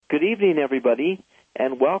Good evening, everybody,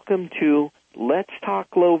 and welcome to Let's Talk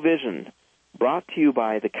Low Vision, brought to you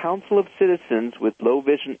by the Council of Citizens with Low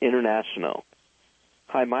Vision International.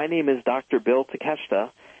 Hi, my name is Dr. Bill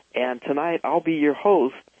Takeshita, and tonight I'll be your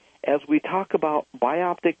host as we talk about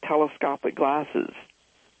bioptic telescopic glasses.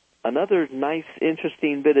 Another nice,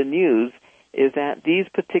 interesting bit of news is that these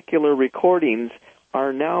particular recordings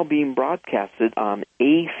are now being broadcasted on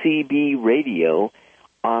ACB radio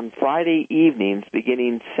on Friday evenings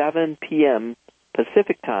beginning 7 p.m.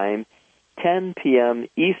 Pacific Time, 10 p.m.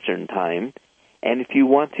 Eastern Time. And if you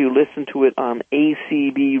want to listen to it on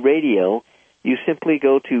ACB radio, you simply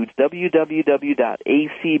go to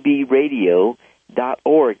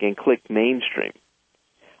www.acbradio.org and click Mainstream.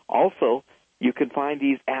 Also, you can find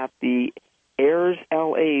these at the AIRS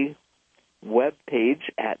LA webpage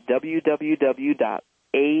at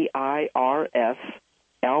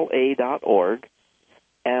www.airsla.org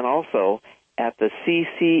and also at the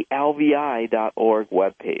cclvi.org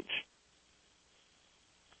webpage.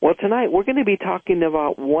 Well, tonight we're going to be talking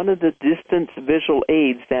about one of the distance visual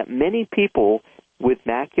aids that many people with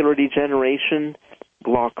macular degeneration,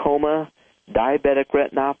 glaucoma, diabetic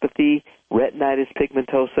retinopathy, retinitis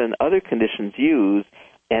pigmentosa, and other conditions use,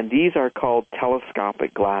 and these are called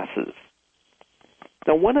telescopic glasses.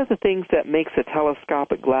 Now, one of the things that makes the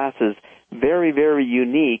telescopic glasses very, very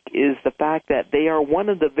unique is the fact that they are one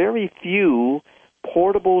of the very few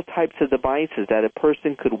portable types of devices that a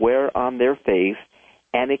person could wear on their face,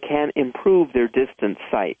 and it can improve their distance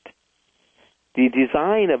sight. The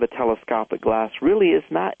design of a telescopic glass really is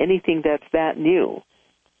not anything that's that new.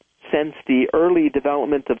 Since the early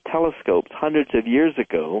development of telescopes hundreds of years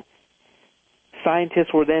ago,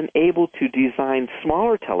 scientists were then able to design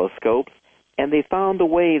smaller telescopes, and they found a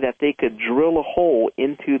way that they could drill a hole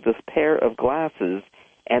into this pair of glasses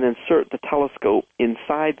and insert the telescope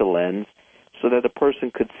inside the lens so that a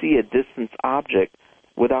person could see a distant object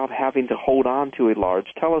without having to hold on to a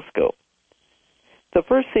large telescope. The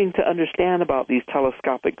first thing to understand about these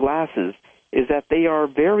telescopic glasses is that they are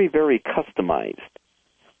very, very customized.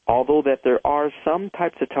 Although that there are some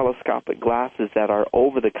types of telescopic glasses that are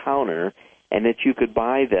over the counter and that you could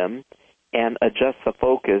buy them and adjust the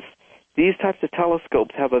focus, these types of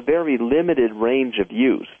telescopes have a very limited range of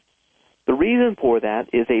use. The reason for that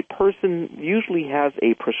is a person usually has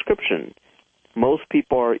a prescription. Most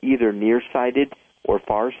people are either nearsighted or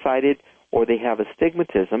farsighted, or they have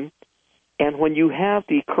astigmatism. And when you have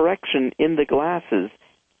the correction in the glasses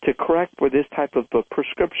to correct for this type of a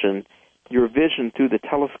prescription, your vision through the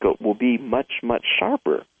telescope will be much, much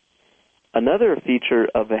sharper. Another feature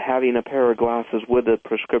of having a pair of glasses with a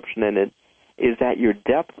prescription in it is that your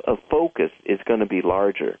depth of focus is going to be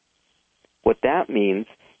larger. What that means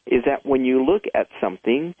is that when you look at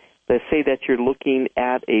something, let's say that you're looking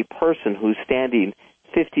at a person who's standing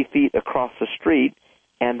 50 feet across the street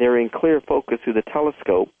and they're in clear focus through the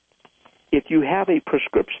telescope, if you have a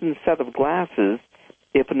prescription set of glasses,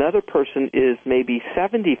 if another person is maybe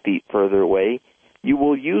 70 feet further away, you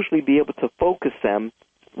will usually be able to focus them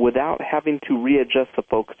without having to readjust the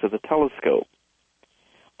focus of the telescope.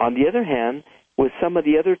 On the other hand, with some of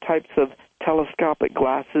the other types of telescopic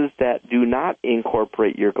glasses that do not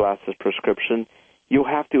incorporate your glasses prescription, you'll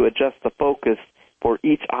have to adjust the focus for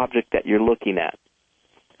each object that you're looking at.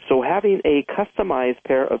 So having a customized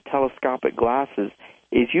pair of telescopic glasses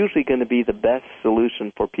is usually going to be the best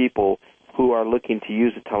solution for people who are looking to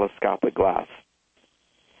use a telescopic glass.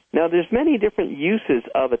 Now, there's many different uses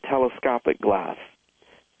of a telescopic glass.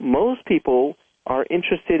 Most people are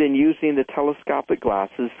interested in using the telescopic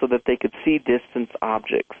glasses so that they could see distant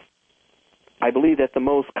objects. I believe that the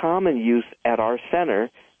most common use at our center,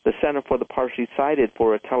 the Center for the Partially Sighted,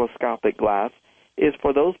 for a telescopic glass is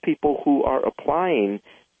for those people who are applying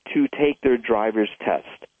to take their driver's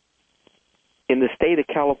test. In the state of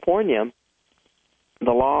California,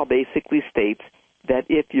 the law basically states that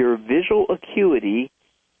if your visual acuity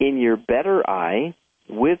in your better eye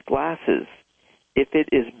with glasses, if it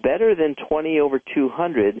is better than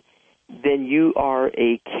 20/200, then you are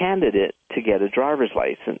a candidate to get a driver's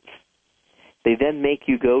license. They then make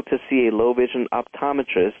you go to see a low-vision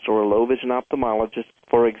optometrist or a low-vision ophthalmologist.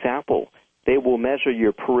 For example, they will measure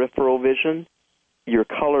your peripheral vision, your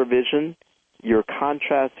color vision, your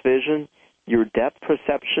contrast vision, your depth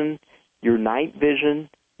perception, your night vision,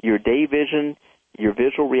 your day vision, your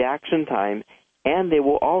visual reaction time, and they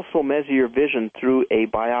will also measure your vision through a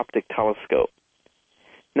bioptic telescope.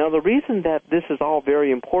 Now, the reason that this is all very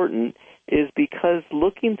important is because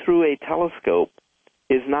looking through a telescope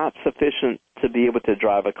is not sufficient to be able to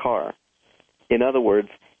drive a car. In other words,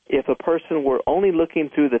 if a person were only looking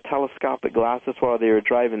through the telescopic glasses while they were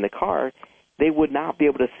driving the car, they would not be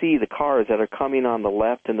able to see the cars that are coming on the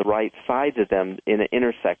left and the right sides of them in an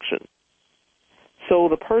intersection. So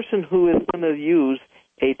the person who is going to use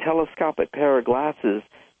a telescopic pair of glasses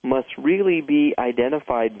must really be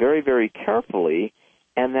identified very, very carefully,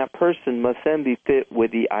 and that person must then be fit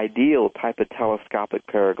with the ideal type of telescopic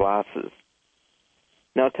pair of glasses.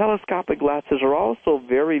 Now, telescopic glasses are also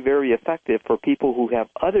very, very effective for people who have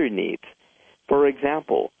other needs. For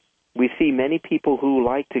example, we see many people who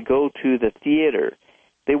like to go to the theater.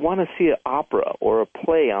 They want to see an opera or a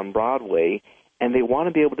play on Broadway, and they want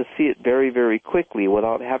to be able to see it very, very quickly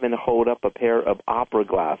without having to hold up a pair of opera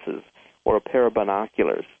glasses or a pair of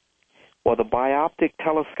binoculars. Well, the bioptic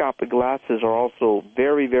telescopic glasses are also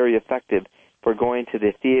very, very effective for going to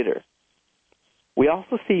the theater. We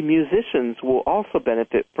also see musicians will also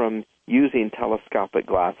benefit from using telescopic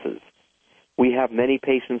glasses. We have many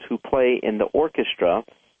patients who play in the orchestra,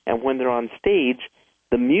 and when they're on stage,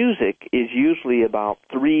 the music is usually about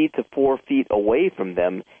 3 to 4 feet away from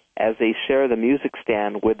them as they share the music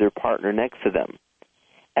stand with their partner next to them.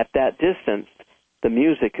 At that distance, the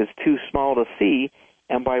music is too small to see,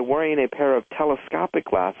 and by wearing a pair of telescopic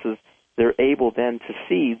glasses, they're able then to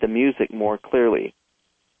see the music more clearly.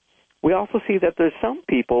 We also see that there's some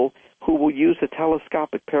people who will use a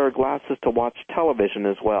telescopic pair of glasses to watch television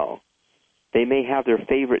as well. They may have their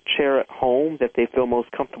favorite chair at home that they feel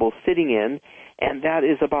most comfortable sitting in, and that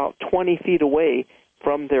is about 20 feet away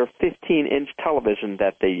from their 15-inch television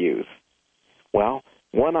that they use. Well,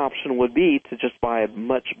 one option would be to just buy a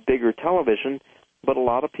much bigger television, but a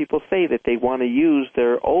lot of people say that they want to use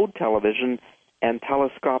their old television, and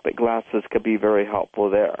telescopic glasses could be very helpful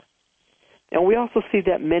there. And we also see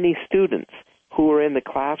that many students who are in the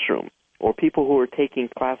classroom or people who are taking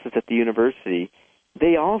classes at the university,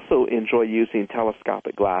 they also enjoy using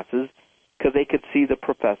telescopic glasses because they could see the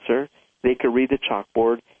professor, they could read the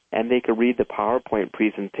chalkboard, and they could read the PowerPoint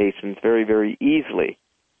presentations very, very easily.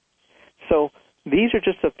 So these are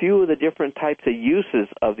just a few of the different types of uses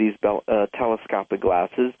of these telescopic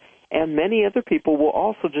glasses, and many other people will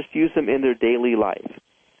also just use them in their daily life.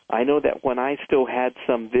 I know that when I still had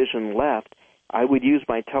some vision left, I would use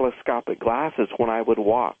my telescopic glasses when I would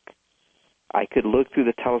walk. I could look through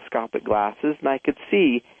the telescopic glasses and I could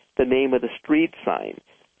see the name of the street sign,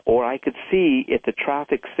 or I could see if the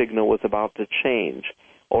traffic signal was about to change,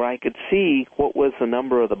 or I could see what was the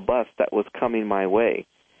number of the bus that was coming my way.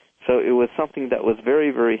 So it was something that was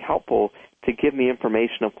very, very helpful to give me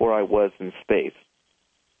information of where I was in space.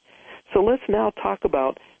 So let's now talk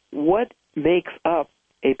about what makes up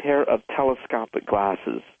a pair of telescopic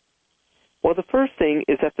glasses. Well, the first thing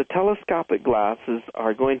is that the telescopic glasses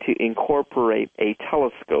are going to incorporate a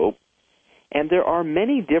telescope, and there are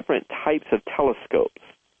many different types of telescopes.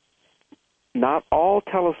 Not all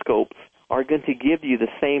telescopes are going to give you the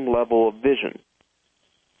same level of vision.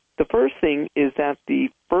 The first thing is that the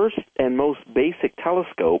first and most basic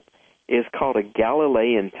telescope is called a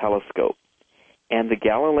Galilean telescope. And the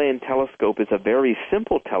Galilean telescope is a very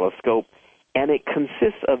simple telescope, and it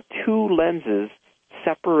consists of two lenses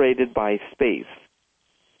separated by space.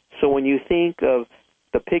 So when you think of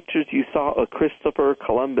the pictures you saw of Christopher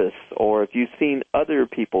Columbus, or if you've seen other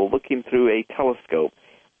people looking through a telescope,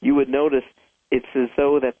 you would notice it's as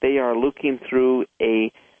though that they are looking through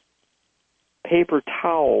a paper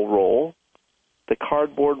towel roll, the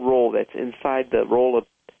cardboard roll that's inside the roll of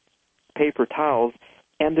paper towels,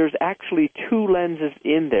 and there's actually two lenses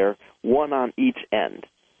in there, one on each end.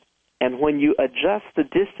 And when you adjust the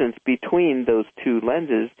distance between those two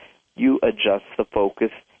lenses, you adjust the focus,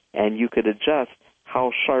 and you could adjust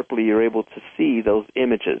how sharply you're able to see those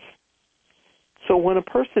images. So when a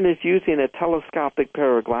person is using a telescopic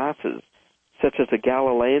pair of glasses, such as a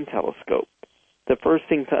Galilean telescope, the first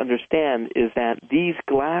thing to understand is that these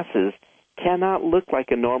glasses cannot look like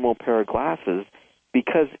a normal pair of glasses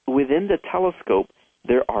because within the telescope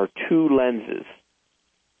there are two lenses.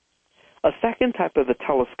 A second type of a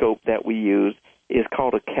telescope that we use is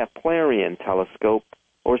called a Keplerian telescope,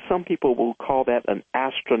 or some people will call that an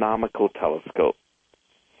astronomical telescope.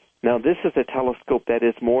 Now, this is a telescope that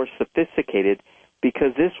is more sophisticated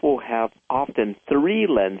because this will have often three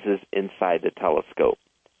lenses inside the telescope.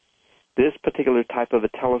 This particular type of a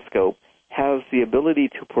telescope has the ability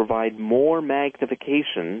to provide more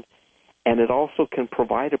magnification, and it also can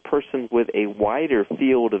provide a person with a wider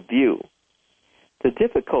field of view. The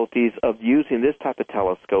difficulties of using this type of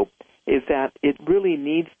telescope is that it really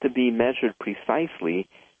needs to be measured precisely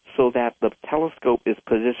so that the telescope is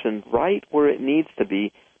positioned right where it needs to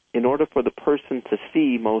be in order for the person to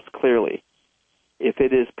see most clearly. If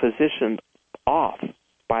it is positioned off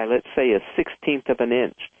by, let's say, a 1/16 of an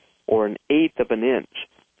inch or an 1/8 of an inch,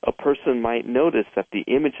 a person might notice that the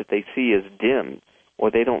image that they see is dim, or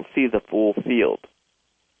they don't see the full field.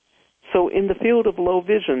 So in the field of low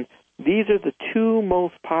vision, these are the two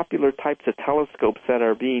most popular types of telescopes that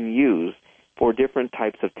are being used for different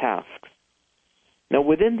types of tasks. Now,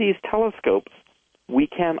 within these telescopes, we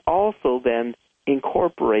can also then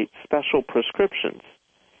incorporate special prescriptions.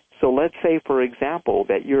 So let's say, for example,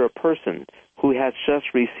 that you're a person who has just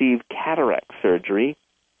received cataract surgery,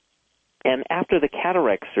 and after the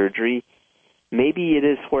cataract surgery, maybe it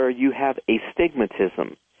is where you have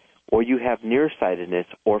astigmatism, or you have nearsightedness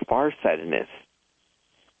or farsightedness.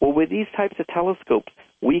 Well, with these types of telescopes,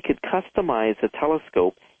 we could customize the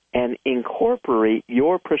telescope and incorporate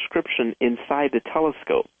your prescription inside the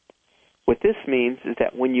telescope. What this means is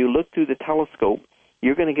that when you look through the telescope,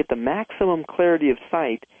 you're going to get the maximum clarity of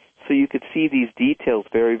sight so you could see these details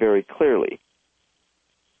very, very clearly.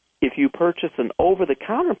 If you purchase an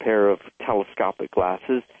over-the-counter pair of telescopic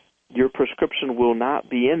glasses, your prescription will not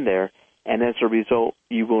be in there, and as a result,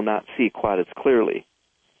 you will not see quite as clearly.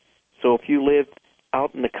 So if you live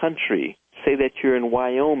out in the country, say that you're in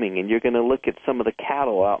Wyoming and you're going to look at some of the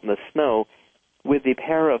cattle out in the snow, with a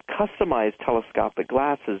pair of customized telescopic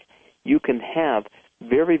glasses, you can have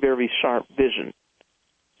very, very sharp vision.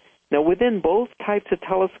 Now, within both types of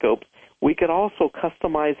telescopes, we could also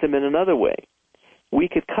customize them in another way. We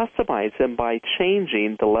could customize them by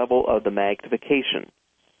changing the level of the magnification.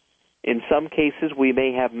 In some cases, we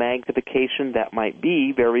may have magnification that might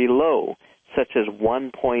be very low, such as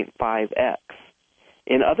 1.5x.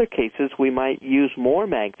 In other cases, we might use more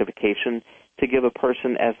magnification to give a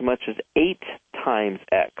person as much as 8 times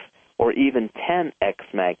x, or even 10x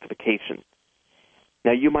magnification.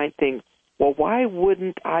 Now, you might think, well, why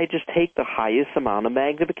wouldn't I just take the highest amount of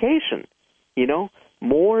magnification? You know,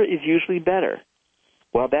 more is usually better.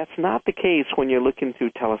 Well, that's not the case when you're looking through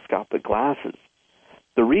telescopic glasses.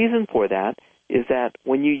 The reason for that is that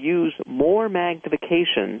when you use more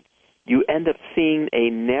magnification, you end up seeing a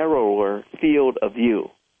narrower field of view.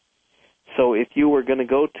 So if you were going to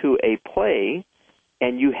go to a play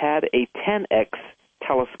and you had a 10x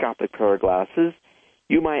telescopic pair of glasses,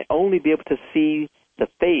 you might only be able to see the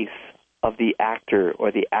face of the actor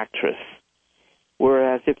or the actress.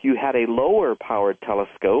 Whereas if you had a lower powered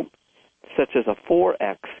telescope, such as a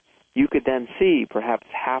 4x, you could then see perhaps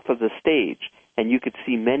half of the stage, and you could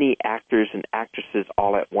see many actors and actresses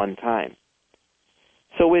all at one time.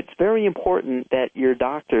 So it's very important that your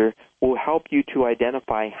doctor will help you to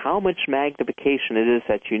identify how much magnification it is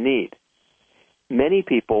that you need. Many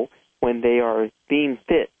people, when they are being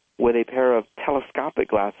fit with a pair of telescopic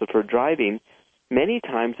glasses for driving, many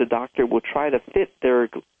times the doctor will try to fit their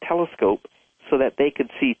telescope so that they could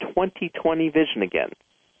see 20/20 vision again.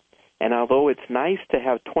 And although it's nice to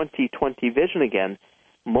have 20/20 vision again,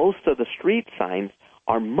 most of the street signs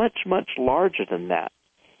are much, much larger than that.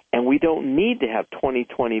 And we don't need to have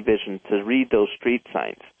 20/20 vision to read those street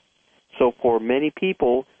signs. So for many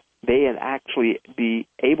people, they can actually be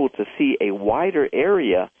able to see a wider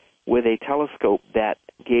area with a telescope that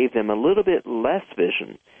gave them a little bit less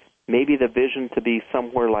vision, maybe the vision to be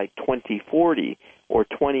somewhere like 20/40 or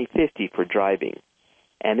 20/50 for driving.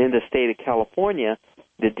 And in the state of California,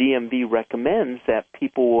 the DMV recommends that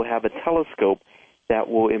people will have a telescope that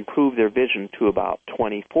will improve their vision to about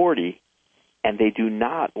 20/40, and they do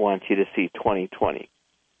not want you to see 20/20.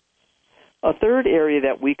 A third area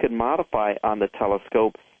that we could modify on the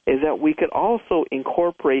telescope is that we could also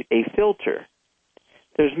incorporate a filter.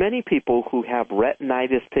 There's many people who have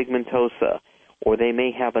retinitis pigmentosa, or they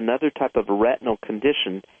may have another type of retinal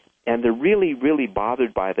condition, and they're really, really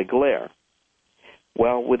bothered by the glare.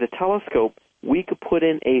 Well, with a telescope, we could put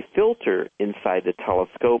in a filter inside the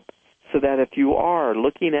telescope so that if you are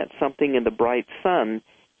looking at something in the bright sun,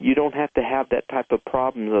 you don't have to have that type of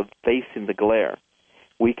problem of facing the glare.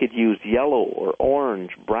 We could use yellow or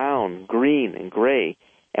orange, brown, green, and gray,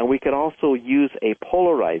 and we could also use a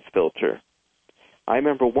polarized filter. I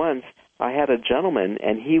remember once I had a gentleman,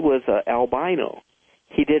 and he was albino.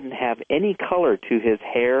 He didn't have any color to his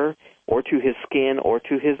hair or to his skin or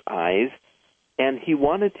to his eyes, and he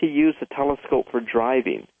wanted to use the telescope for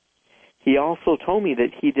driving. He also told me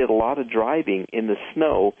that he did a lot of driving in the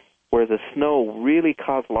snow, where the snow really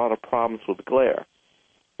caused a lot of problems with glare.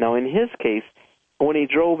 Now, in his case, when he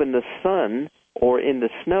drove in the sun or in the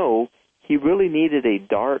snow, he really needed a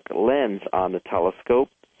dark lens on the telescope,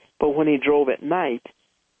 but when he drove at night,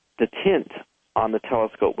 the tint on the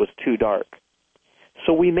telescope was too dark.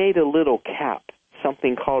 So we made a little cap,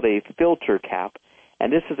 something called a filter cap,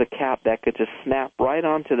 and this is a cap that could just snap right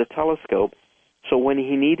onto the telescope, so when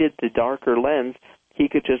he needed the darker lens, he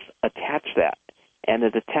could just attach that, and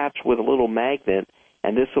it attached with a little magnet,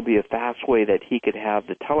 and this will be a fast way that he could have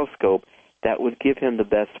the telescope that would give him the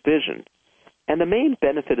best vision. And the main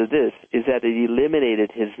benefit of this is that it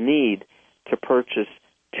eliminated his need to purchase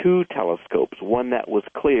two telescopes, one that was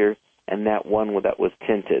clear and that one that was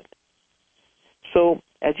tinted. So,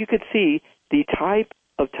 as you could see, the type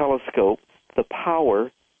of telescope, the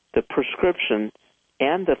power, the prescription,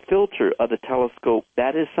 and the filter of the telescope,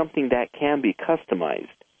 that is something that can be customized.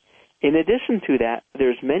 In addition to that,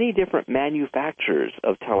 there's many different manufacturers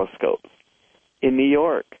of telescopes. In New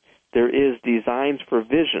York, there is Designs for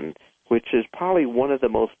Vision, which is probably one of the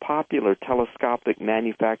most popular telescopic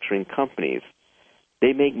manufacturing companies.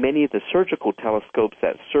 They make many of the surgical telescopes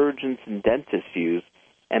that surgeons and dentists use,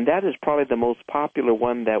 and that is probably the most popular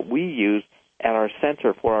one that we use at our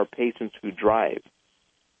center for our patients who drive.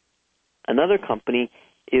 Another company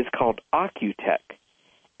is called Occutech,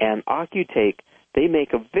 and Occutech, they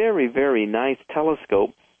make a very, very nice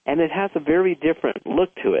telescope, and it has a very different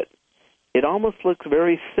look to it. It almost looks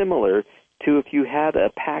very similar to if you had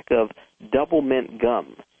a pack of double mint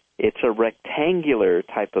gum. It's a rectangular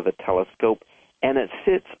type of a telescope, and it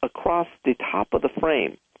sits across the top of the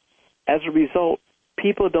frame. As a result,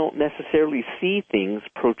 people don't necessarily see things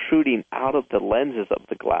protruding out of the lenses of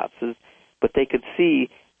the glasses, but they could see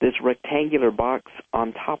this rectangular box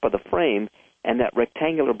on top of the frame, and that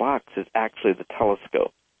rectangular box is actually the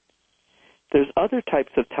telescope. There's other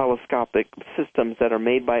types of telescopic systems that are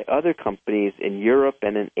made by other companies in Europe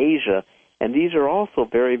and in Asia, and these are also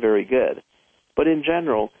very, very good. But in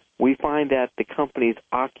general, we find that the companies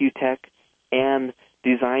Occutech and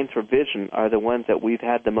Designs for Vision are the ones that we've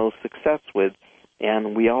had the most success with,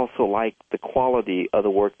 and we also like the quality of the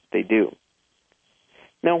work that they do.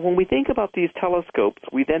 Now, when we think about these telescopes,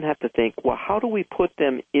 we then have to think, well, how do we put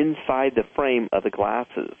them inside the frame of the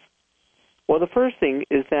glasses? Well, the first thing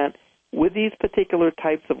is that with these particular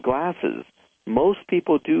types of glasses, most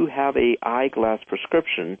people do have an eyeglass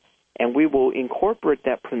prescription, and we will incorporate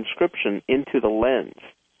that prescription into the lens.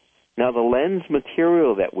 Now, the lens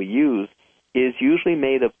material that we use is usually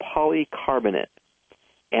made of polycarbonate,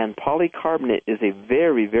 and polycarbonate is a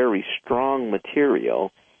very, very strong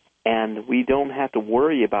material, and we don't have to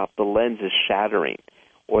worry about the lenses shattering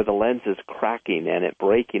or the lenses cracking and it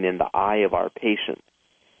breaking in the eye of our patient.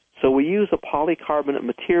 So we use a polycarbonate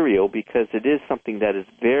material because it is something that is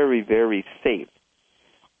very, very safe.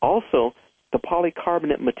 Also, the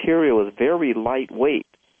polycarbonate material is very lightweight,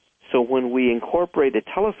 so when we incorporate a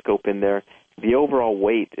telescope in there, the overall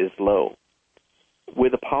weight is low.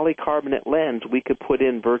 With a polycarbonate lens, we could put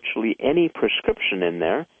in virtually any prescription in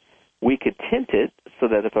there. We could tint it so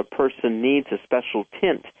that if a person needs a special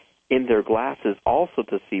tint in their glasses also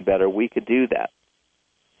to see better, we could do that.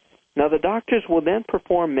 Now, the doctors will then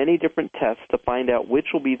perform many different tests to find out which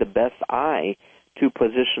will be the best eye to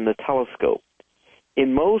position the telescope.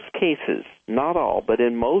 In most cases, not all, but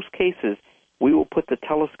in most cases, we will put the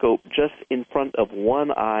telescope just in front of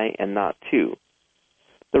one eye and not two.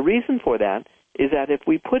 The reason for that is that if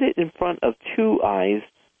we put it in front of two eyes,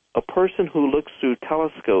 a person who looks through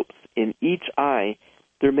telescopes in each eye,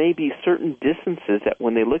 there may be certain distances that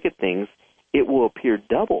when they look at things, it will appear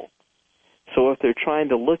double. So if they're trying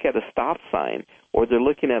to look at a stop sign or they're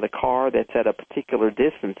looking at a car that's at a particular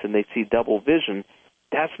distance and they see double vision,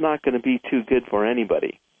 that's not going to be too good for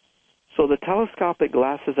anybody. So the telescopic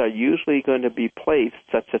glasses are usually going to be placed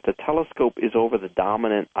such that the telescope is over the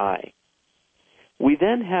dominant eye. We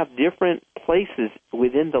then have different places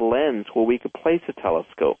within the lens where we could place a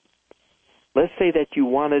telescope. Let's say that you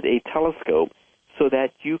wanted a telescope so that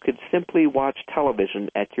you could simply watch television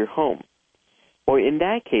at your home. Or in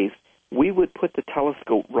that case, we would put the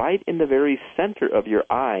telescope right in the very center of your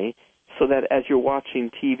eye so that as you're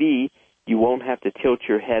watching TV, you won't have to tilt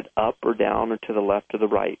your head up or down or to the left or the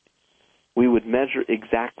right. We would measure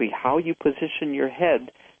exactly how you position your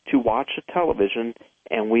head to watch a television,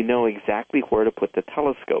 and we know exactly where to put the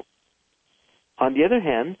telescope. On the other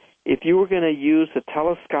hand, if you were going to use the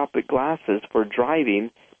telescopic glasses for driving,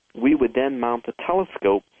 we would then mount the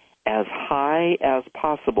telescope as high as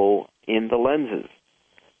possible in the lenses.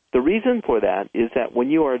 The reason for that is that when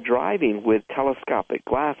you are driving with telescopic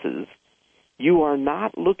glasses, you are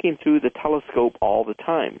not looking through the telescope all the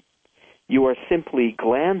time. You are simply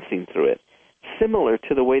glancing through it, similar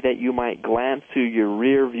to the way that you might glance through your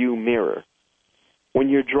rear view mirror. When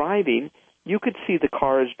you're driving, you could see the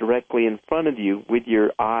cars directly in front of you with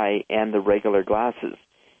your eye and the regular glasses.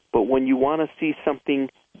 But when you want to see something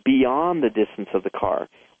beyond the distance of the car,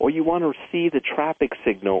 or you want to see the traffic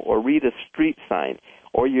signal or read a street sign,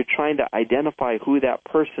 or you're trying to identify who that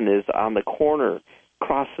person is on the corner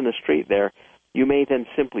crossing the street there, you may then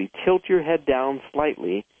simply tilt your head down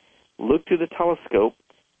slightly, look through the telescope,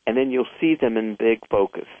 and then you'll see them in big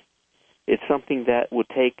focus. It's something that will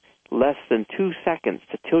take less than 2 seconds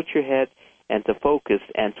to tilt your head and to focus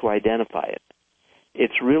and to identify it.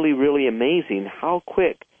 It's really, really amazing how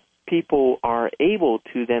quick people are able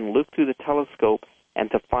to then look through the telescope and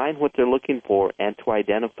to find what they're looking for and to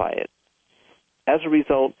identify it. As a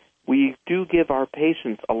result, we do give our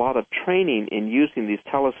patients a lot of training in using these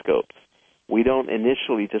telescopes. We don't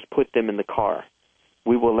initially just put them in the car.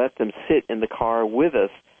 We will let them sit in the car with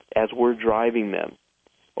us as we're driving them.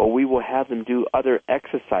 Or we will have them do other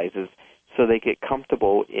exercises so they get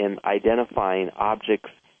comfortable in identifying objects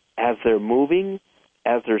as they're moving,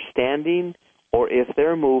 as they're standing, or if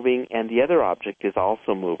they're moving and the other object is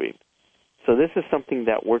also moving. So this is something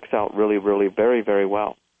that works out really, really very, very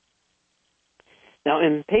well. Now,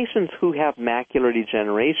 in patients who have macular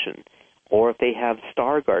degeneration, or if they have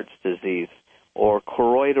Stargardt's disease, or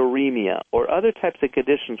choroideremia, or other types of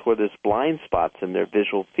conditions where there's blind spots in their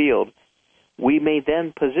visual field, we may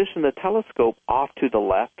then position the telescope off to the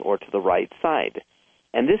left or to the right side.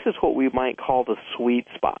 And this is what we might call the sweet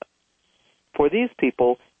spot. For these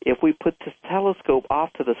people, if we put the telescope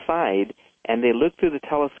off to the side and they look through the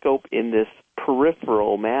telescope in this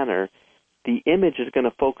peripheral manner, the image is going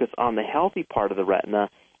to focus on the healthy part of the retina,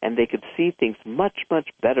 and they could see things much, much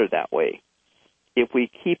better that way. If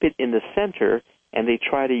we keep it in the center and they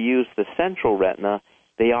try to use the central retina,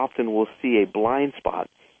 they often will see a blind spot,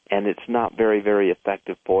 and it's not very, very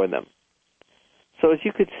effective for them. So as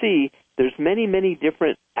you could see, there's many, many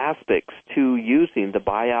different aspects to using the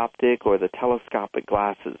bioptic or the telescopic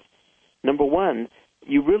glasses. Number one,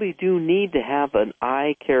 you really do need to have an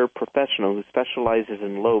eye care professional who specializes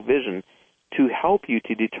in low vision to help you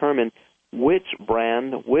to determine which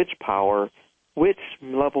brand, which power, which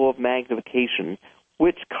level of magnification,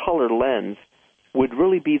 which color lens would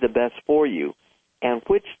really be the best for you, and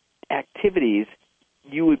which activities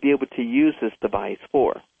you would be able to use this device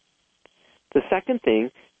for. The second thing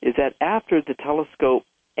is that after the telescope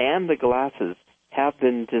and the glasses have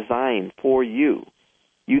been designed for you,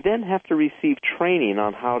 you then have to receive training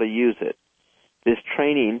on how to use it. This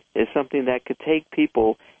training is something that could take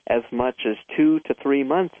people as much as 2 to 3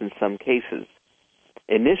 months in some cases.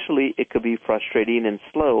 Initially, it could be frustrating and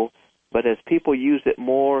slow, but as people use it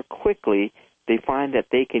more quickly, they find that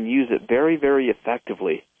they can use it very, very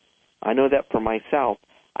effectively. I know that for myself,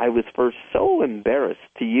 I was first so embarrassed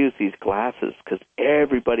to use these glasses because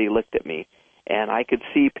everybody looked at me, and I could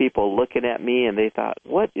see people looking at me, and they thought,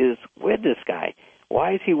 what is with this guy?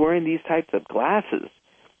 Why is he wearing these types of glasses?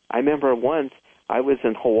 I remember once I was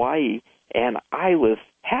in Hawaii, and I was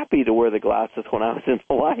happy to wear the glasses when I was in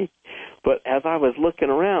Hawaii. But as I was looking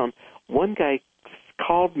around, one guy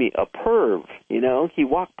called me a perv. He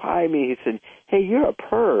walked by me. He said, "Hey, you're a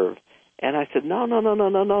perv." And I said, no,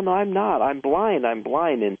 I'm not. I'm blind.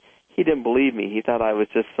 And he didn't believe me. He thought I was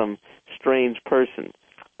just some strange person.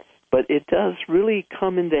 But it does really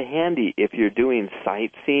come into handy if you're doing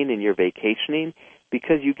sightseeing and you're vacationing,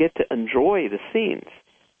 because you get to enjoy the scenes.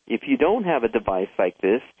 If you don't have a device like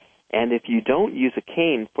this, and if you don't use a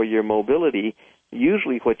cane for your mobility,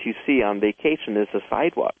 usually what you see on vacation is a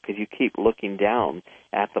sidewalk because you keep looking down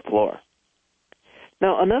at the floor.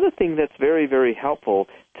 Now, another thing that's very, very helpful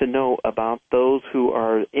to know about those who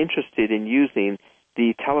are interested in using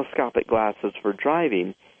the telescopic glasses for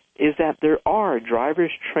driving is that there are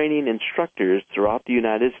driver's training instructors throughout the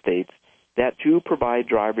United States that do provide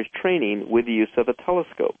driver's training with the use of a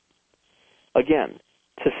telescope. Again,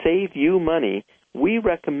 to save you money, we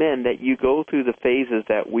recommend that you go through the phases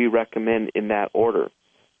that we recommend in that order.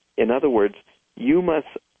 In other words, you must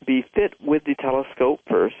be fit with the telescope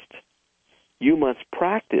first. You must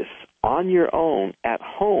practice on your own at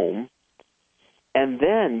home, and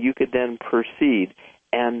then you could then proceed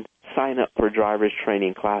and sign up for driver's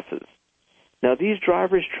training classes. Now, these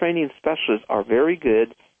driver's training specialists are very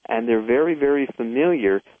good, and they're very, very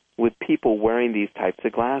familiar with people wearing these types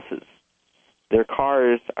of glasses. Their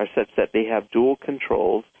cars are such that they have dual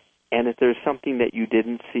controls, and if there's something that you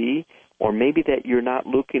didn't see, or maybe that you're not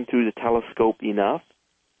looking through the telescope enough,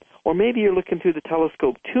 or maybe you're looking through the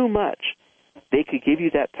telescope too much, they could give you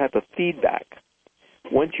that type of feedback.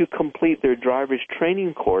 Once you complete their driver's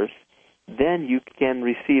training course, then you can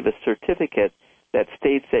receive a certificate that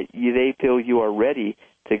states that they feel you are ready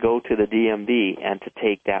to go to the DMV and to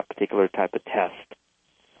take that particular type of test.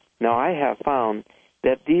 Now, I have found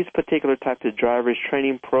that these particular types of driver's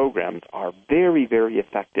training programs are very, very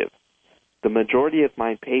effective. The majority of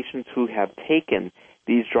my patients who have taken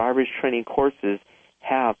these driver's training courses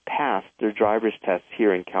have passed their driver's tests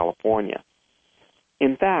here in California.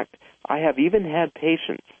 In fact, I have even had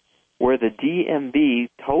patients where the DMV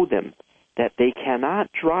told them, that they cannot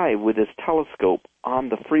drive with this telescope on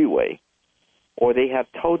the freeway, or they have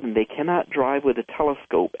told them they cannot drive with a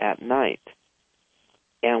telescope at night.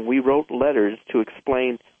 And we wrote letters to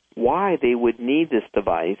explain why they would need this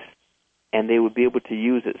device, and they would be able to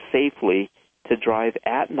use it safely to drive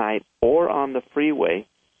at night or on the freeway.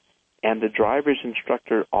 And the driver's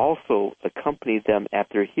instructor also accompanied them at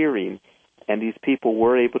their hearing, and these people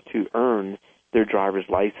were able to earn their driver's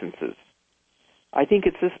licenses. I think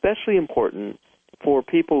it's especially important for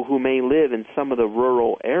people who may live in some of the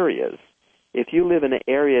rural areas. If you live in an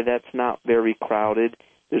area that's not very crowded,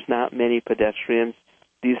 there's not many pedestrians,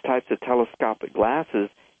 these types of telescopic glasses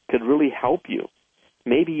could really help you.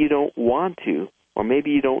 Maybe you don't want to, or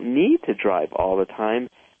maybe you don't need to drive all the time,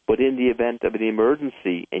 but in the event of an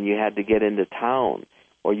emergency and you had to get into town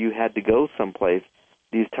or you had to go someplace,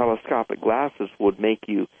 these telescopic glasses would make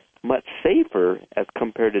you much safer as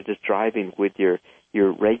compared to just driving with your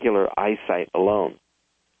regular eyesight alone.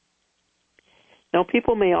 Now,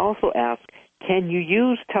 people may also ask, can you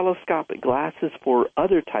use telescopic glasses for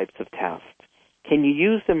other types of tasks? Can you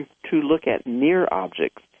use them to look at near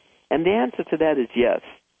objects? And the answer to that is yes.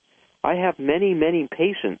 I have many, many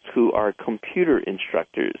patients who are computer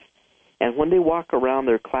instructors, and when they walk around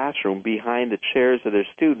their classroom behind the chairs of their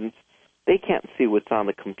students, they can't see what's on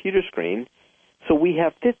the computer screen, so we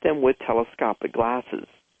have fit them with telescopic glasses.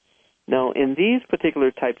 Now, in these particular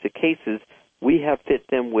types of cases, we have fit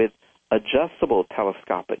them with adjustable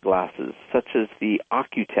telescopic glasses, such as the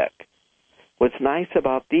Occutech. What's nice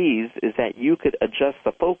about these is that you could adjust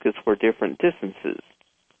the focus for different distances.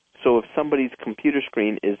 So if somebody's computer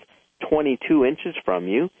screen is 22 inches from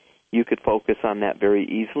you, you could focus on that very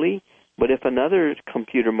easily. But if another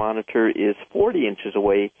computer monitor is 40 inches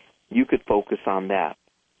away, you could focus on that.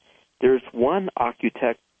 There's one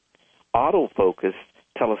Occutech autofocus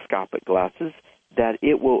telescopic glasses that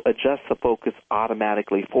it will adjust the focus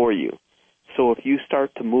automatically for you. So if you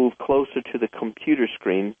start to move closer to the computer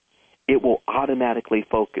screen, it will automatically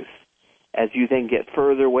focus. As you then get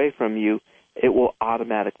further away from you, it will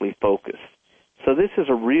automatically focus. So this is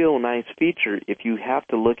a real nice feature if you have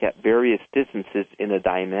to look at various distances in a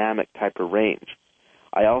dynamic type of range.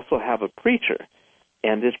 I also have a preacher,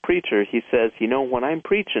 and this preacher, he says, when I'm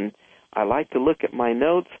preaching, I like to look at my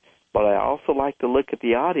notes, but I also like to look at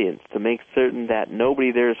the audience to make certain that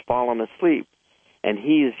nobody there is falling asleep. And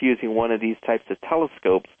he is using one of these types of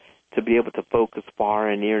telescopes to be able to focus far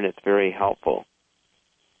and near, and it's very helpful.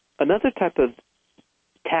 Another type of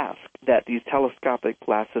task that these telescopic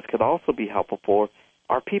glasses could also be helpful for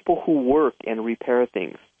are people who work and repair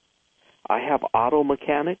things. I have auto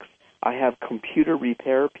mechanics, I have computer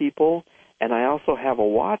repair people, and I also have a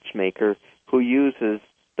watchmaker who uses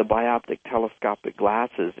the bioptic telescopic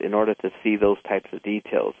glasses in order to see those types of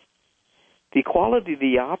details. The quality of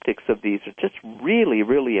the optics of these are just really,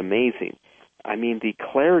 really amazing. I mean, the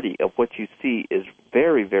clarity of what you see is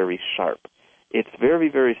very, very sharp. It's very,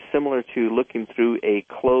 very similar to looking through a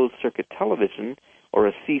closed-circuit television or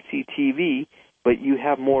a CCTV, but you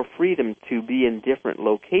have more freedom to be in different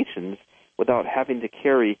locations without having to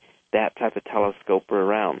carry that type of telescope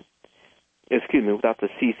around. Without the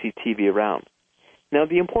CCTV around. Now,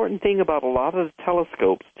 the important thing about a lot of the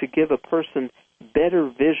telescopes, to give a person better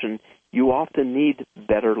vision, you often need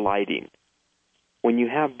better lighting. When you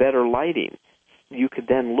have better lighting, you could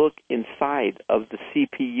then look inside of the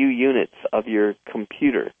CPU units of your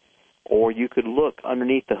computer, or you could look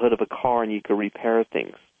underneath the hood of a car and you could repair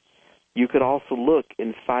things. You could also look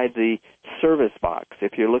inside the service box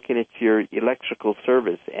if you're looking at your electrical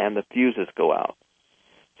service and the fuses go out.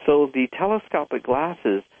 So the telescopic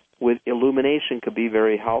glasses with illumination could be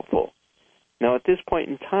very helpful. Now, at this point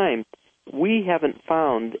in time, we haven't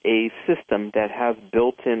found a system that has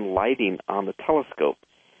built-in lighting on the telescope,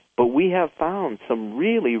 but we have found some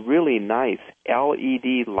really, really nice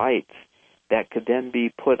LED lights that could then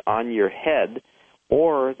be put on your head,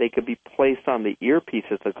 or they could be placed on the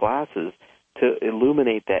earpieces of glasses to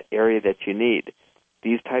illuminate that area that you need.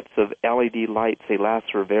 These types of LED lights, they last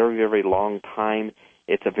for a very, very long time.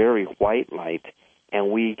 It's a very white light,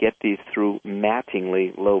 and we get these through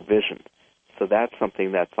mattingly low vision. So that's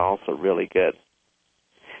something that's also really good.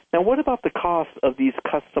 Now, what about the cost of these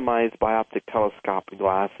customized bioptic telescopic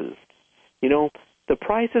glasses? The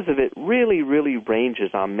prices of it really, really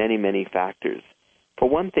ranges on many, many factors. For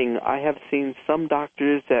one thing, I have seen some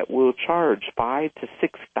doctors that will charge $5,000 to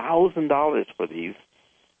 $6,000 for these,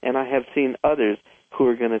 and I have seen others who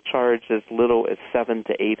are going to charge as little as $700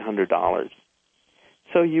 to $800.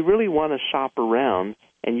 So you really want to shop around,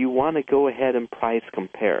 and you want to go ahead and price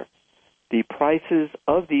compare. The prices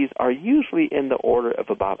of these are usually in the order of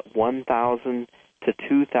about $1,000 to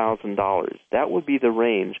 $2,000. That would be the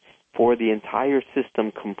range for the entire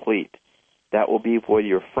system complete. That will be for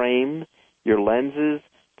your frame, your lenses,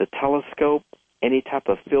 the telescope, any type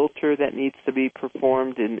of filter that needs to be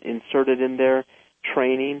performed and inserted in there,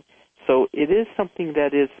 training. So it is something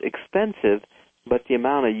that is expensive, but the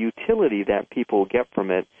amount of utility that people get from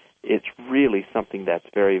it, it's really something that's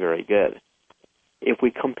very, very good. If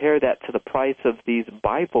we compare that to the price of these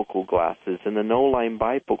bifocal glasses and the no-line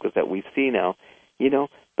bifocals that we see now,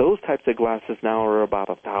 those types of glasses now are about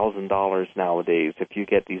 $1,000 nowadays if you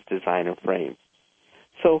get these designer frames.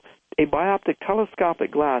 So a bioptic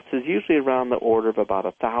telescopic glass is usually around the order of about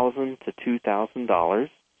 $1,000 to $2,000.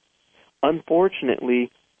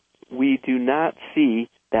 Unfortunately, we do not see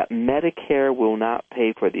that Medicare will not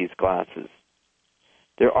pay for these glasses.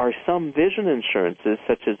 There are some vision insurances,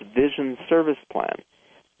 such as Vision Service Plan,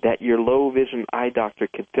 that your low vision eye doctor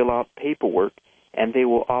can fill out paperwork, and they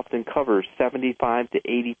will often cover 75 to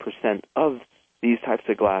 80% of these types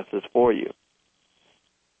of glasses for you.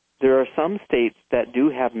 There are some states that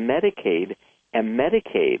do have Medicaid, and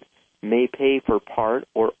Medicaid may pay for part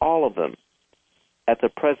or all of them. At the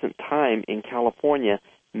present time in California,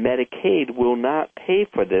 Medicaid will not pay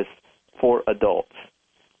for this for adults,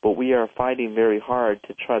 but we are fighting very hard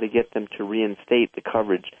to try to get them to reinstate the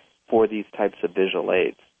coverage for these types of visual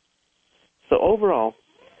aids. So overall,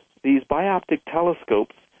 these bioptic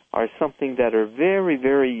telescopes are something that are very,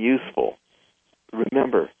 very useful.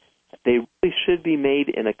 Remember, they really should be made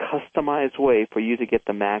in a customized way for you to get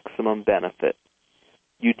the maximum benefit.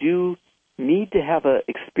 You do need to have an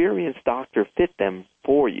experienced doctor fit them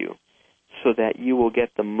for you so that you will get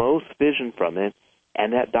the most vision from it,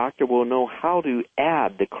 and that doctor will know how to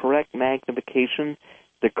add the correct magnification,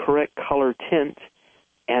 the correct color tint,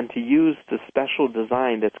 and to use the special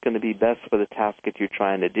design that's going to be best for the task that you're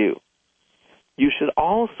trying to do. You should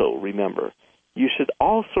also remember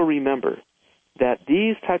that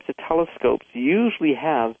these types of telescopes usually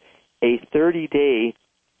have a 30-day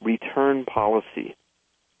return policy.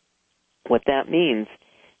 What that means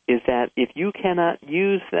is that if you cannot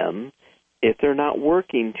use them, if they're not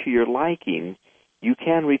working to your liking, you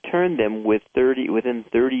can return them within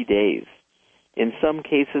 30 days. In some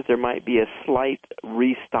cases, there might be a slight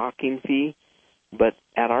restocking fee, but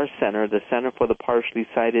at our center, the Center for the Partially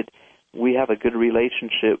Sighted, we have a good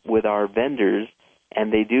relationship with our vendors,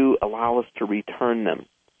 and they do allow us to return them.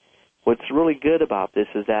 What's really good about this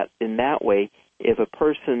is that in that way, if a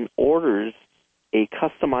person orders a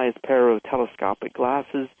customized pair of telescopic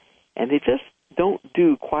glasses and they just don't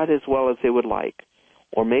do quite as well as they would like,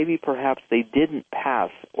 or maybe perhaps they didn't pass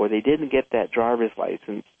or they didn't get that driver's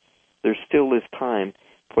license, there still is time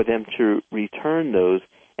for them to return those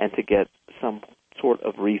and to get some sort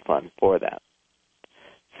of refund for that.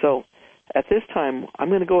 So at this time, I'm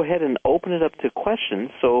going to go ahead and open it up to questions.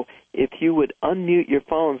 So if you would unmute your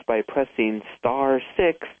phones by pressing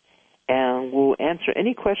 *6, and we'll answer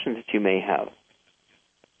any questions that you may have.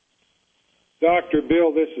 Dr.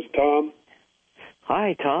 Bill, this is Tom.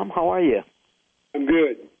 Hi, Tom. How are you? I'm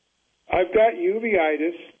good. I've got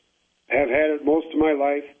uveitis, have had it most of my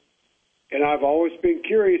life, and I've always been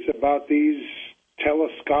curious about these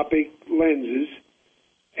telescopic lenses.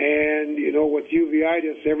 And, with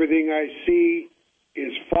uveitis, everything I see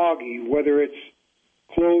is foggy, whether it's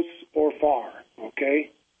close or far, okay?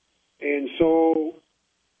 And so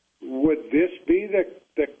would this be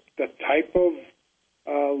the type of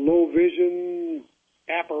low vision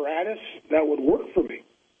apparatus that would work for me?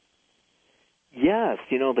 Yes.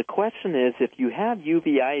 The question is, if you have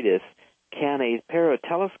uveitis, can a pair of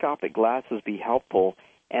telescopic glasses be helpful?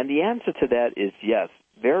 And the answer to that is yes.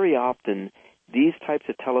 Very often, these types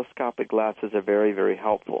of telescopic glasses are very, very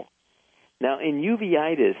helpful. Now, in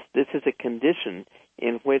uveitis, this is a condition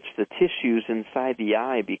in which the tissues inside the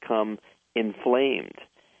eye become inflamed.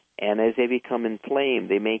 And as they become inflamed,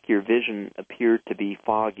 they make your vision appear to be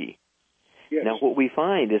foggy. Yes. Now, what we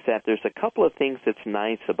find is that there's a couple of things that's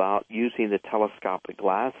nice about using the telescopic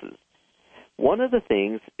glasses. One of the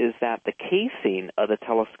things is that the casing of the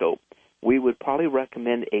telescope, we would probably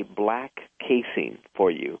recommend a black casing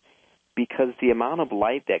for you, because the amount of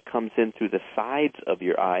light that comes in through the sides of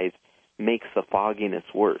your eyes makes the fogginess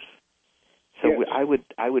worse. So yes.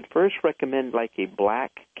 I would first recommend like a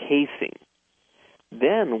black casing.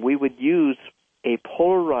 Then we would use a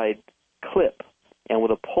Polaroid clip, and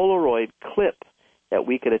with a Polaroid clip that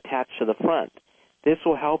we could attach to the front. This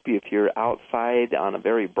will help you if you're outside on a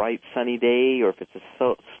very bright sunny day or if it's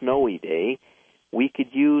a snowy day. We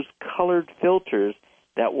could use colored filters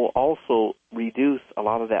that will also reduce a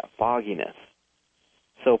lot of that fogginess.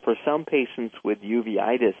 So for some patients with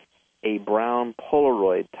uveitis, a brown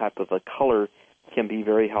Polaroid type of a color can be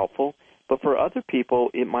very helpful. But for other people,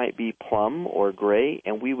 it might be plum or gray,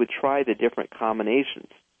 and we would try the different combinations.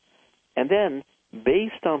 And then,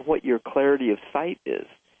 based on what your clarity of sight is,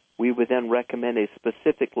 we would then recommend a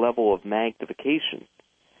specific level of magnification.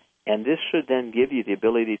 And this should then give you the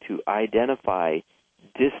ability to identify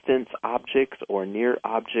distant objects or near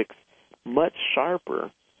objects much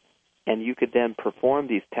sharper, and you could then perform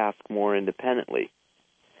these tasks more independently.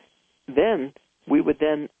 Then, we would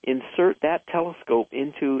then insert that telescope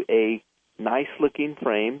into a nice-looking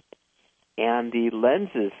frame, and the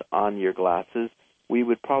lenses on your glasses, we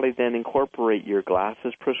would probably then incorporate your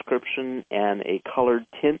glasses prescription and a colored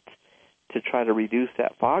tint to try to reduce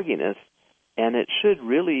that fogginess, and it should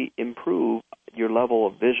really improve your level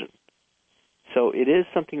of vision. So it is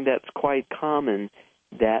something that's quite common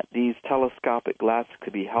that these telescopic glasses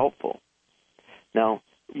could be helpful. Now,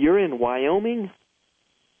 you're in Wyoming?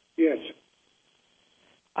 Yes.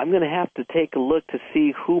 I'm going to have to take a look to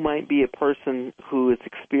see who might be a person who is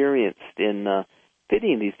experienced in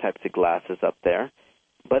fitting these types of glasses up there.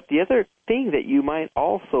 But the other thing that you might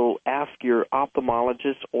also ask your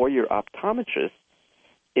ophthalmologist or your optometrist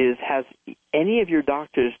is, has any of your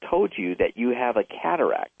doctors told you that you have a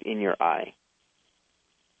cataract in your eye?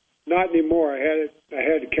 Not anymore. I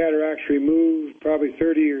had cataracts removed probably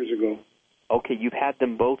 30 years ago. Okay, you've had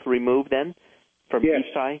them both removed then from Yes.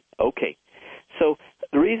 each eye? Okay. So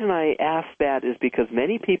the reason I ask that is because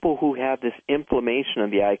many people who have this inflammation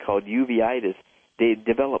of the eye called uveitis, they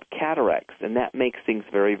develop cataracts, and that makes things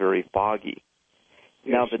very, very foggy.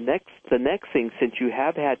 Yes. Now, the next thing, since you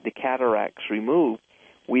have had the cataracts removed,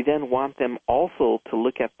 we then want them also to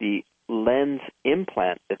look at the lens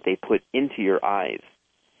implant that they put into your eyes.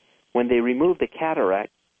 When they remove the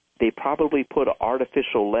cataract, they probably put an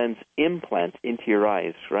artificial lens implant into your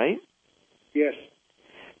eyes, right? Yes.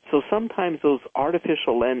 So sometimes those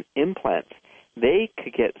artificial lens implants, they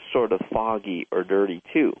could get sort of foggy or dirty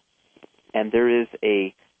too. And there is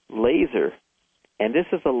a laser, and this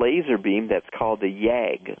is a laser beam that's called the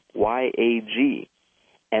YAG, Y-A-G.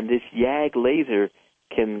 And this YAG laser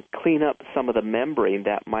can clean up some of the membrane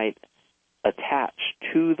that might attach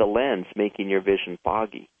to the lens, making your vision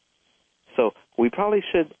foggy. So we probably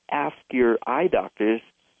should ask your eye doctors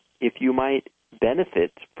if you might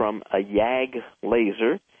benefit from a YAG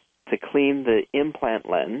laser to clean the implant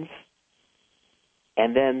lens.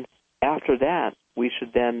 And then after that, we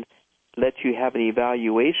should then let you have an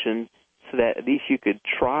evaluation so that at least you could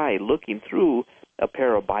try looking through a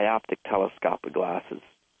pair of bioptic telescopic glasses.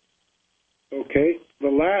 Okay. The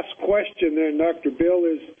last question then, Dr. Bill,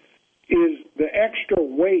 is the extra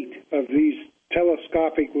weight of these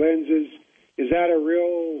telescopic lenses, is that a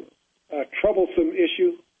real troublesome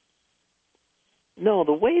issue? No,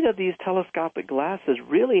 the weight of these telescopic glasses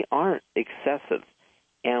really aren't excessive.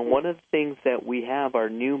 And one of the things that we have are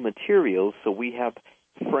new materials, so we have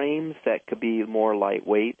frames that could be more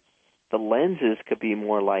lightweight, the lenses could be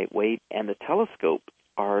more lightweight, and the telescope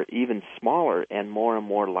are even smaller and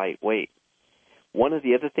more lightweight. One of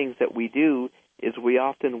the other things that we do is we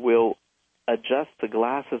often will adjust the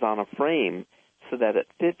glasses on a frame so that it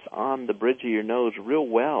fits on the bridge of your nose real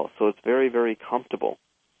well, so it's very, very comfortable.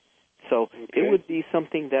 So It would be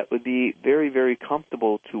something that would be very, very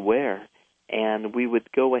comfortable to wear, and we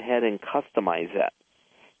would go ahead and customize that.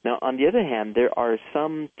 Now, on the other hand, there are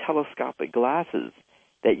some telescopic glasses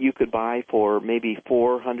that you could buy for maybe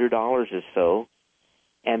 $400 or so,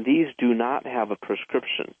 and these do not have a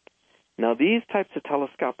prescription. Now, these types of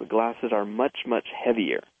telescopic glasses are much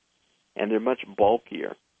heavier, and they're much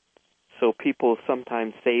bulkier. So people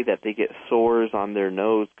sometimes say that they get sores on their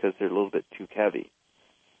nose because they're a little bit too heavy.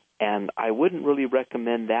 And I wouldn't really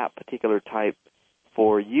recommend that particular type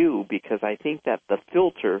for you because I think that the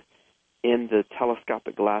filter in the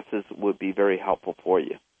telescopic glasses would be very helpful for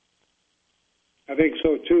you. I think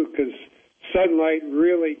so, too, because sunlight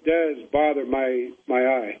really does bother my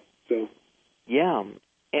eye. So. Yeah,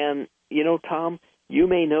 and, you know, Tom, you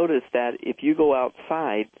may notice that if you go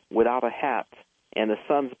outside without a hat and the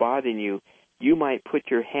sun's bothering you, you might put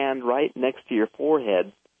your hand right next to your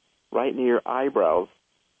forehead, right near your eyebrows,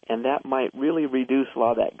 and that might really reduce a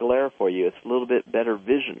lot of that glare for you. It's a little bit better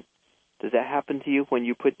vision. Does that happen to you when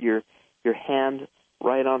you put your hand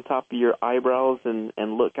right on top of your eyebrows and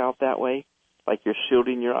look out that way, like you're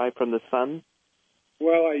shielding your eye from the sun?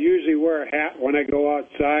 Well, I usually wear a hat when I go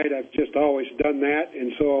outside. I've just always done that,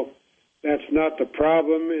 and so that's not the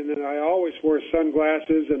problem. And then I always wear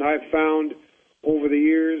sunglasses, and I've found over the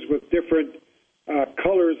years with different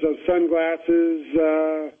colors of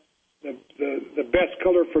sunglasses, the best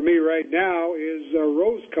color for me right now is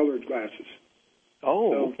rose-colored glasses.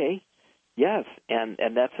 Oh, so, okay. Yes, and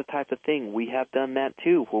that's the type of thing. We have done that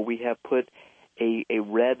too, where we have put a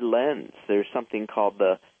red lens. There's something called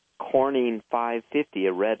the Corning 550,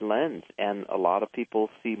 a red lens, and a lot of people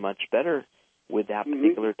see much better with that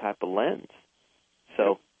particular type of lens.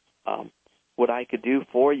 So what I could do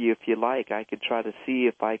for you, if you like, I could try to see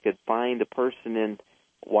if I could find a person in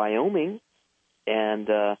Wyoming, and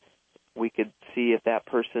we could see if that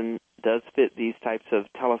person does fit these types of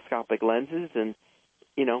telescopic lenses, and,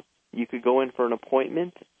 you know, you could go in for an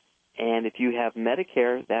appointment, and if you have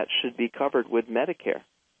Medicare, that should be covered with Medicare.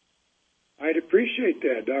 I'd appreciate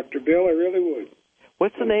that, Dr. Bill. I really would.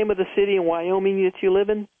 What's the name of the city in Wyoming that you live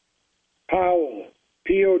in? Powell,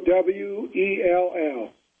 Powell.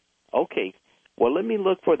 Okay. Well, let me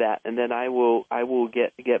look for that, and then I will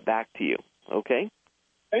get back to you. Okay?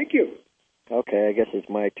 Thank you. Okay, I guess it's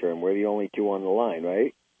my turn. We're the only two on the line,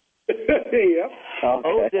 right? Yep. Okay.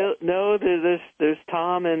 Oh no, there's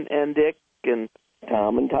Tom and Dick and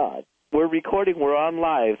Tom and Todd. We're recording. We're on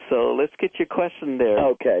live, so let's get your question there.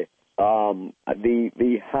 Okay.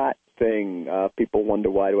 The hat thing. People wonder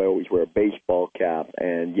why do I always wear a baseball cap,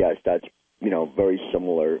 and yes, that's very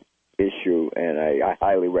similar issue, and I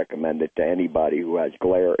highly recommend it to anybody who has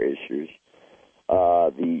glare issues.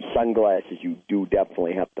 The sunglasses, you do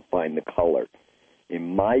definitely have to find the color.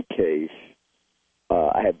 In my case,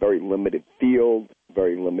 I have very limited field,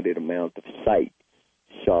 very limited amount of sight,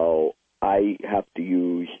 so I have to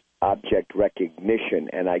use object recognition,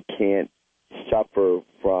 and I can't suffer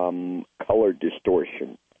from color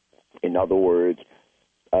distortion. In other words,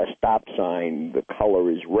 a stop sign, the color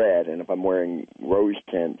is red, and if I'm wearing rose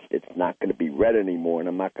tints, it's not going to be red anymore, and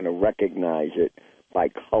I'm not going to recognize it by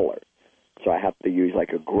color. So I have to use like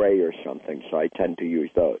a gray or something, so I tend to use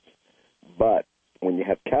those. But when you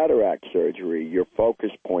have cataract surgery, your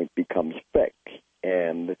focus point becomes fixed,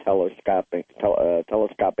 and the telescopic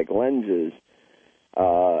lenses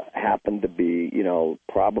happen to be,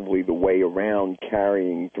 probably the way around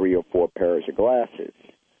carrying 3 or 4 pairs of glasses.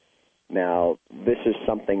 Now, this is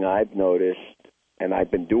something I've noticed, and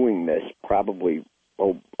I've been doing this probably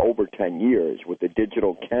over 10 years with the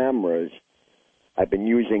digital cameras. I've been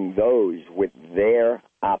using those with their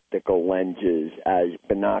optical lenses as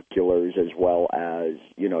binoculars as well as,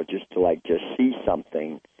 just to see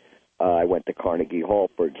something. I went to Carnegie Hall,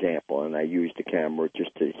 for example, and I used the camera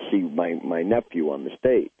just to see my nephew on the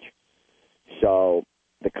stage. So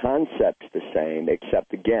the concept's the same,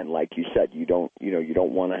 except again, like you said, you don't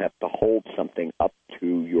want to have to hold something up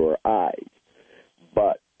to your eyes.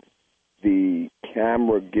 But the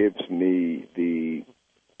camera gives me the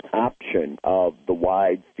option of the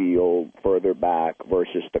wide field further back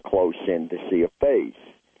versus the close in to see a face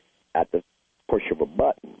at the push of a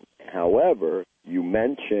button. However, you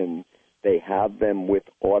mentioned they have them with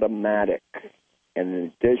automatic. And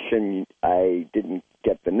in addition, I didn't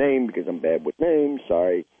get the name because I'm bad with names,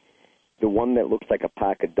 sorry. The one that looks like a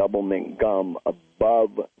pack of double mint gum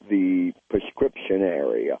above the prescription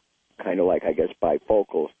area, kind of like, I guess,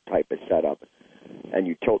 bifocal type of setup. And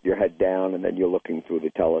you tilt your head down, and then you're looking through the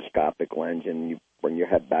telescopic lens, and you bring your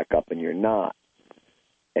head back up, and you're not.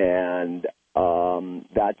 And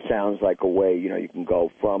that sounds like a way, you can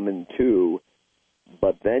go from and to.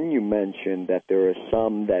 But then you mentioned that there are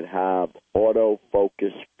some that have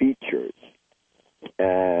autofocus features.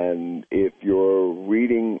 And if you're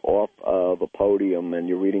reading off of a podium and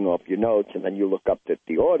you're reading off your notes and then you look up at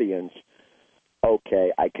the audience,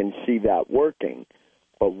 okay, I can see that working.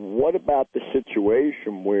 But what about the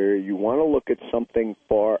situation where you want to look at something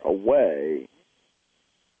far away?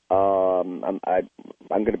 I'm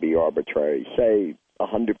going to be arbitrary, say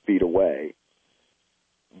 100 feet away,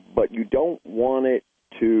 but you don't want it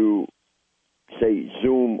to, say,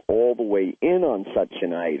 zoom all the way in on such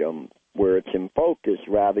an item where it's in focus.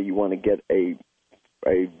 Rather, you want to get a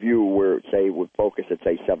view where, say, would focus at,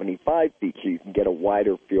 say, 75 feet so you can get a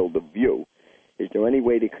wider field of view. Is there any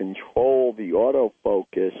way to control the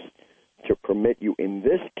autofocus to permit you, in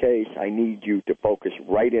this case, I need you to focus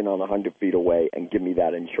right in on 100 feet away and give me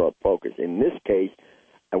that in short focus. In this case,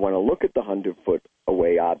 I want to look at the 100-foot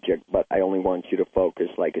away object, but I only want you to focus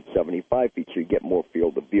like at 75 feet so you get more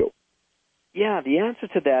field of view. Yeah, the answer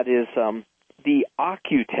to that is the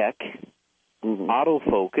Occutech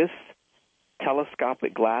autofocus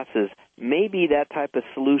telescopic glasses may be that type of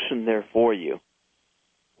solution there for you.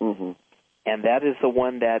 Mm-hmm. And that is the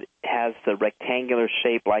one that has the rectangular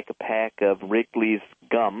shape like a pack of Wrigley's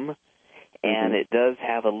gum, and it does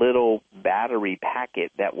have a little battery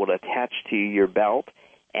packet that will attach to your belt,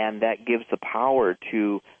 and that gives the power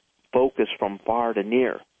to focus from far to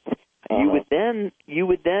near. You would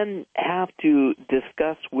then have to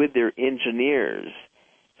discuss with their engineers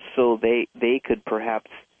so they could perhaps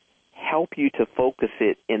help you to focus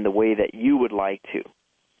it in the way that you would like to.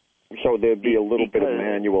 So there'd be a little bit of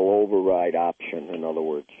manual override option, in other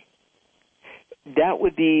words. That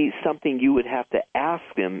would be something you would have to ask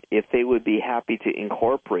them if they would be happy to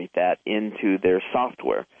incorporate that into their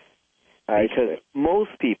software. Because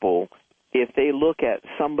most people, if they look at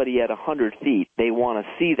somebody at 100 feet, they want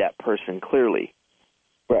to see that person clearly.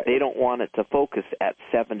 Right. They don't want it to focus at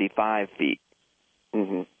 75 feet.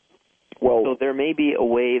 Mm-hmm. Well, so there may be a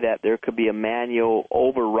way that there could be a manual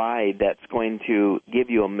override that's going to give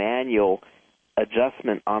you a manual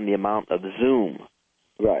adjustment on the amount of zoom.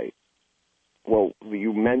 Right. Well,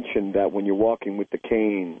 you mentioned that when you're walking with the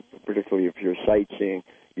cane, particularly if you're sightseeing,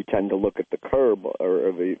 you tend to look at the curb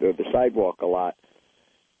or the sidewalk a lot.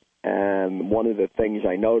 And one of the things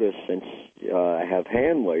I noticed since I have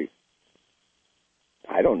Hanley,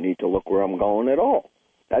 I don't need to look where I'm going at all.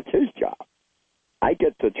 That's his job. I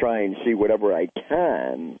get to try and see whatever I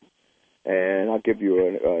can, and I'll give you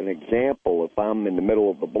an example. If I'm in the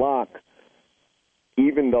middle of the block,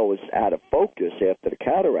 even though it's out of focus after the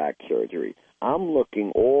cataract surgery, I'm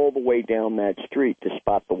looking all the way down that street to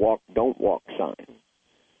spot the walk, don't walk sign.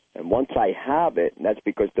 And once I have it, and that's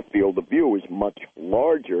because the field of view is much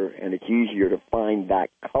larger and it's easier to find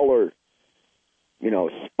that color,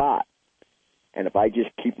 spot. And if I just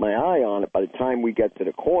keep my eye on it, by the time we get to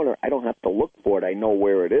the corner, I don't have to look for it. I know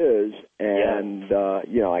where it is, and,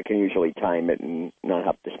 I can usually time it and not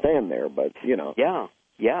have to stand there, but.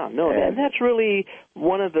 And that's really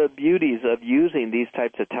one of the beauties of using these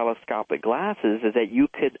types of telescopic glasses is that you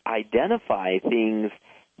could identify things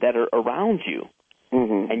that are around you.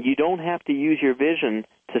 Mm-hmm. And you don't have to use your vision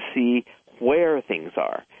to see where things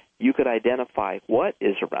are. You could identify what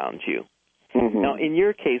is around you. Mm-hmm. Now, in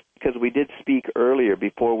your case, because we did speak earlier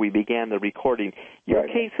before we began the recording, your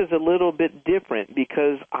case is a little bit different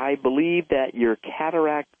because I believe that your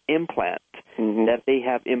cataract implant that they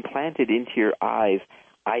have implanted into your eyes,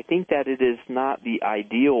 I think that it is not the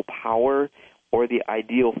ideal power or the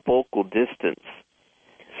ideal focal distance.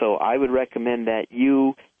 So I would recommend that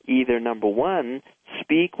you either, number one,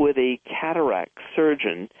 speak with a cataract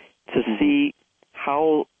surgeon to see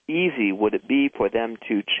how easy would it be for them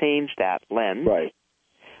to change that lens. Right.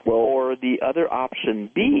 Well, or the other option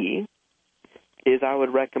B is I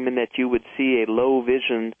would recommend that you would see a low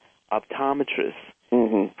vision optometrist,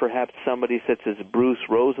 perhaps somebody such as Bruce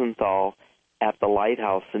Rosenthal at the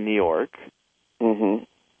Lighthouse in New York. Mm-hmm.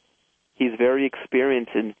 He's very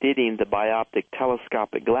experienced in fitting the bioptic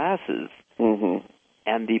telescopic glasses,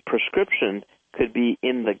 and the prescription could be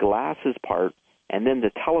in the glasses part, and then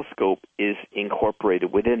the telescope is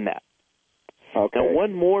incorporated within that. Okay. Now,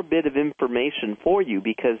 one more bit of information for you,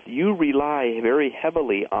 because you rely very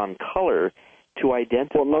heavily on color to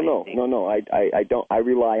identify things. No. I don't. I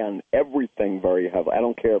rely on everything very heavily. I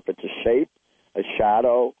don't care if it's a shape, a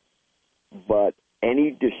shadow, but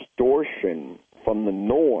any distortion from the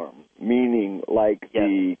norm, meaning like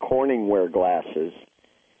the Corningware glasses,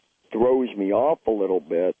 throws me off a little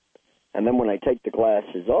bit. And then when I take the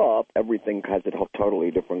glasses off, everything has a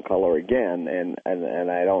totally different color again, and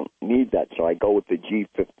I don't need that. So I go with the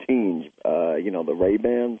G15s, the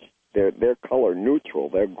Ray-Bans. They're color neutral.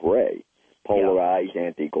 They're gray, polarized,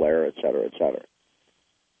 anti-glare, et cetera, et cetera.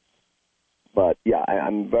 But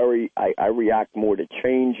I react more to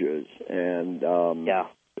changes, and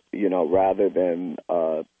rather than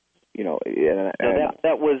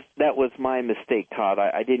that was my mistake, Todd.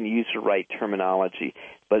 I didn't use the right terminology,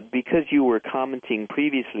 but because you were commenting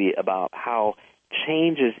previously about how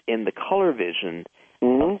changes in the color vision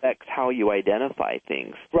affects how you identify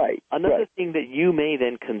things. Right. Another thing that you may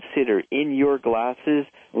then consider in your glasses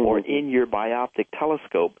or in your bioptic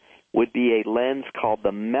telescope would be a lens called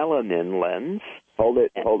the melanin lens. Hold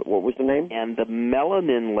it. What was the name? And the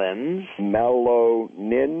melanin lens.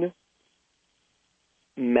 Melanin.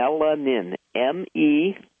 Melanin.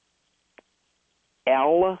 MELANIN.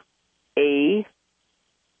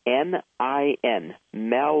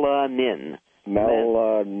 Melanin.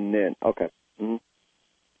 Melanin. Okay. Mm-hmm.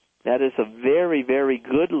 That is a very, very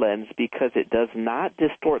good lens because it does not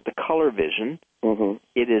distort the color vision.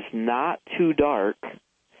 It is not too dark.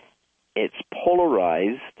 It's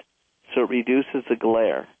polarized, so it reduces the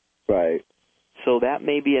glare. Right. So that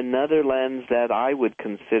may be another lens that I would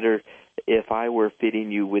consider if I were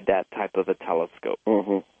fitting you with that type of a telescope.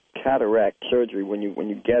 Cataract surgery, when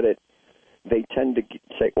you get it, they tend to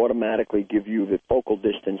automatically give you the focal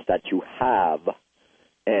distance that you have.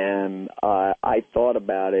 And I thought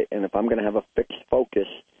about it, and if I'm going to have a fixed focus,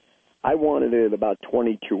 I wanted it about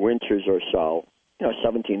 22 inches or so,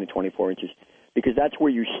 17 to 24 inches, because that's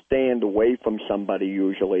where you stand away from somebody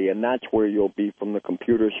usually, and that's where you'll be from the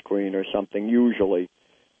computer screen or something usually.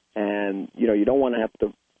 And, you don't want to have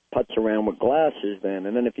to putz around with glasses then.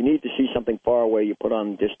 And then if you need to see something far away, you put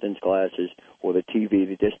on distance glasses, or the TV,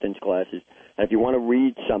 the distance glasses. And if you want to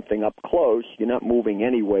read something up close, you're not moving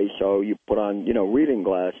anyway, so you put on, reading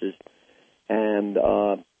glasses. And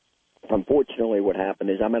unfortunately what happened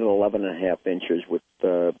is I'm at 11.5 inches with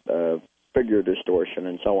figure distortion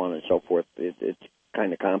and so on and so forth. It's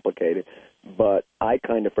kind of complicated. But I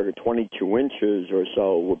kind of figured 22 inches or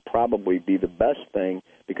so would probably be the best thing,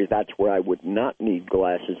 because that's where I would not need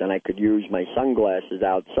glasses, and I could use my sunglasses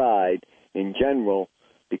outside in general,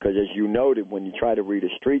 because as you noted, when you try to read a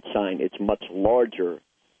street sign, it's much larger,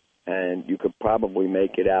 and you could probably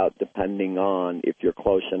make it out depending on if you're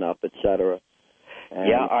close enough, etc.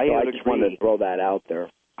 Yeah, I would I just wanted to throw that out there.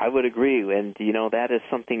 I would agree, and that is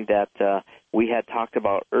something that we had talked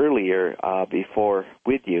about earlier before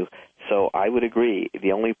with you. So I would agree.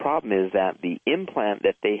 The only problem is that the implant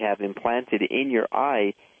that they have implanted in your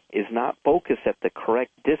eye is not focused at the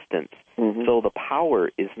correct distance. Mm-hmm. So the power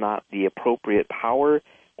is not the appropriate power,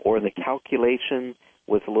 or the calculation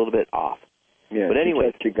was a little bit off. Yeah, but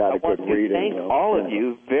anyway, you got I want to thank all of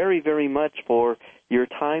you very, very much for your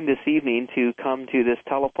time this evening to come to this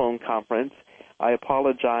telephone conference. I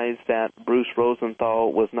apologize that Bruce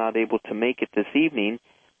Rosenthal was not able to make it this evening,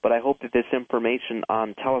 but I hope that this information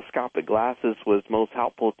on telescopic glasses was most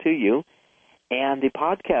helpful to you. And the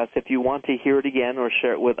podcast, if you want to hear it again or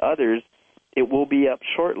share it with others, it will be up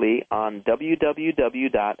shortly on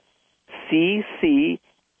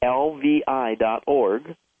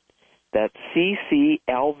www.cclvi.org. That's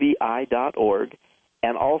cclvi.org,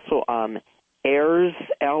 and also on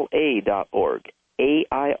airsla.org,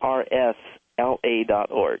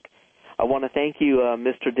 AIRSLA.org. I want to thank you,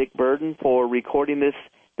 Mr. Dick Burden, for recording this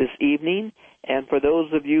evening. And for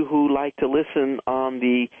those of you who like to listen on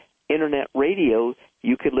the Internet radio,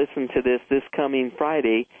 you could listen to this coming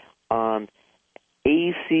Friday on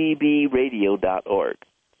acbradio.org.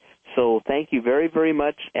 So thank you very, very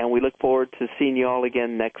much, and we look forward to seeing you all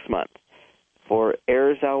again next month. For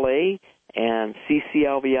AIRS LA and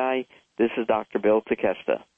CCLVI, this is Dr. Bill Takeshita.